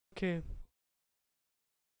Okay.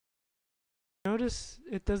 Notice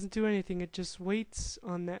it doesn't do anything, it just waits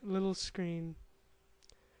on that little screen.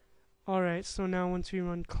 Alright, so now once we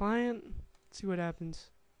run client, let's see what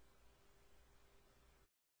happens.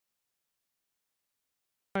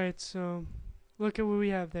 Alright, so look at what we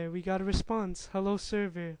have there. We got a response, hello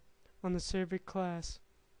server, on the server class.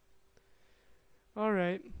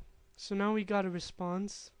 Alright, so now we got a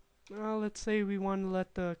response. Let's say we want to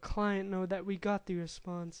let the client know that we got the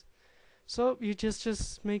response. So you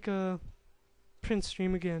just make a print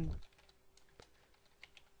stream again.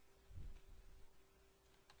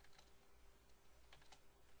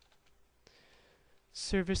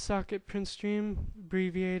 Server socket print stream,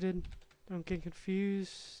 abbreviated, don't get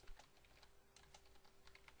confused.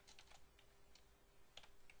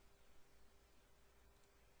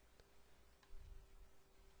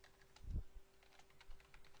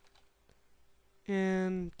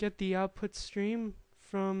 And get the output stream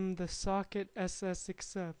from the socket ss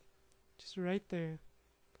accept. Just right there.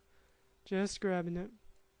 Just grabbing it.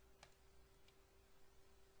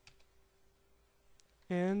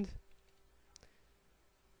 And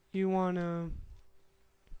you wanna,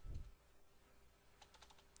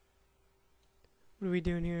 what are we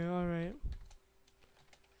doing here? Alright.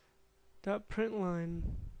 Dot print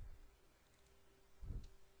line.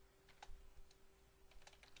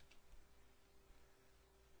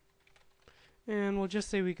 And we'll just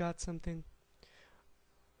say we got something.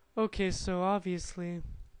 Okay, so obviously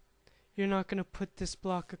you're not gonna put this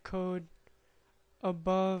block of code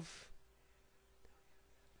above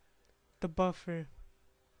the buffer.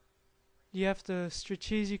 You have to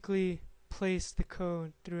strategically place the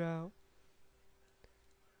code throughout.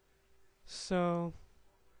 So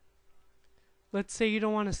let's say you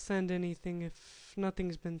don't want to send anything if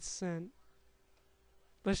nothing's been sent.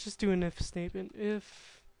 Let's just do an if statement.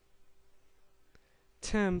 If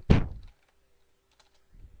temp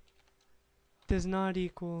does not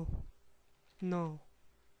equal null.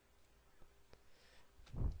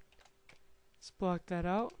 Let's block that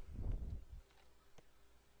out.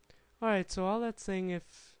 Alright, so all that's saying,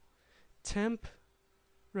 if temp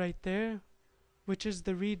right there, which is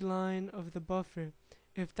the read line of the buffer,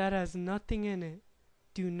 if that has nothing in it,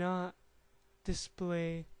 do not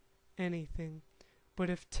display anything. But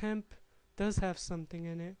if temp does have something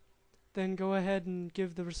in it, then go ahead and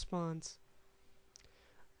give the response.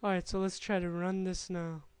 Alright, so let's try to run this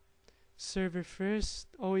now. Server first,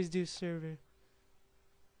 always do server.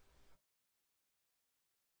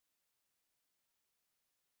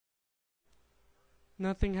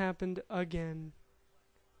 Nothing happened again.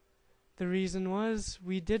 The reason was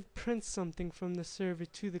we did print something from the server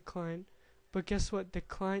to the client, but guess what? The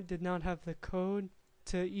client did not have the code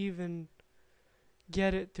to even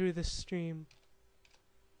get it through the stream.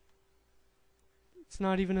 It's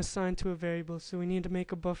not even assigned to a variable, so we need to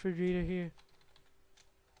make a buffered reader here.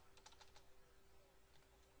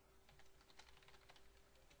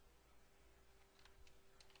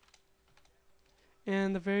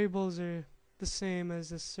 And the variables are the same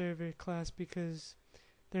as the server class because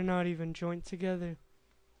they're not even joined together.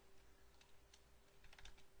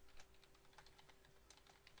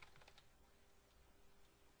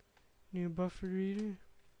 New buffer reader.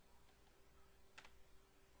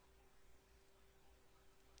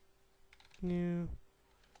 New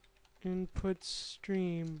input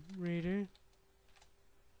stream reader.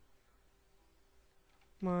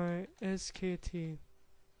 My SKT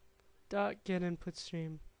dot get input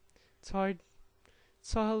stream. It's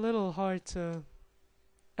a little hard to,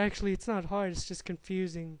 actually it's not hard, it's just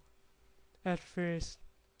confusing at first,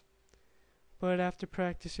 but after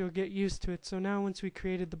practice you'll get used to it. So now once we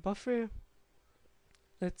created the buffer,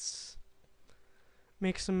 let's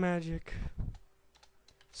make some magic.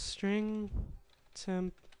 String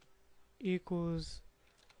temp equals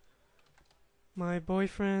my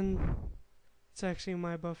boyfriend. It's actually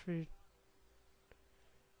my buffer.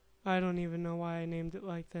 I don't even know why I named it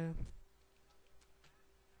like that.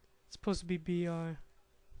 It's supposed to be BR.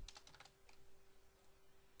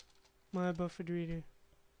 My buffered reader.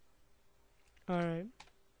 Alright.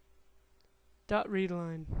 Dot read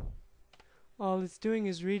line. All it's doing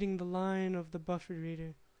is reading the line of the buffered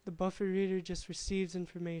reader. The buffer reader just receives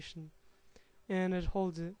information and it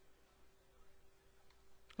holds it.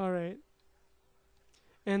 Alright.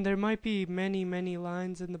 And there might be many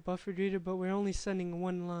lines in the buffer reader, but we're only sending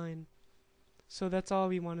one line. So that's all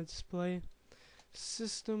we want to display.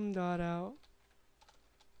 System.out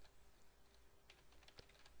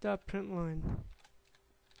 .println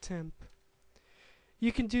temp.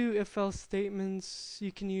 You can do if-else statements.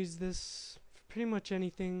 You can use this for pretty much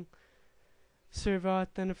anything. Server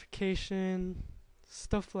authentication,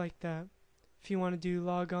 stuff like that. If you want to do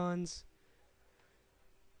logons,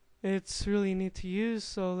 it's really neat to use.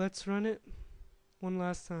 So let's run it one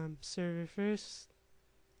last time. Server first.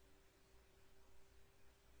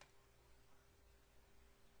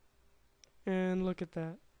 And look at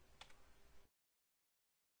that.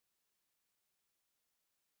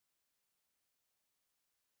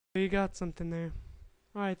 You got something there.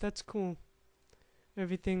 Alright, that's cool.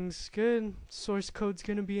 Everything's good. Source code's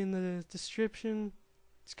gonna be in the description.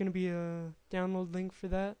 It's gonna be a download link for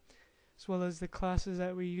that, as well as the classes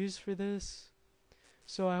that we use for this.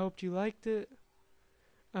 So I hope you liked it.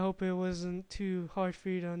 I hope it wasn't too hard for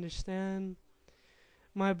you to understand.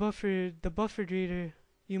 The buffered reader,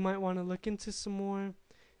 you might want to look into some more,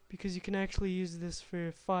 because you can actually use this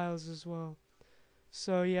for files as well.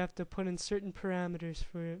 So you have to put in certain parameters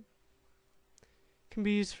for it. Can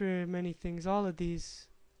be used for many things. All of these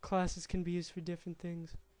classes can be used for different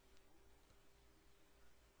things.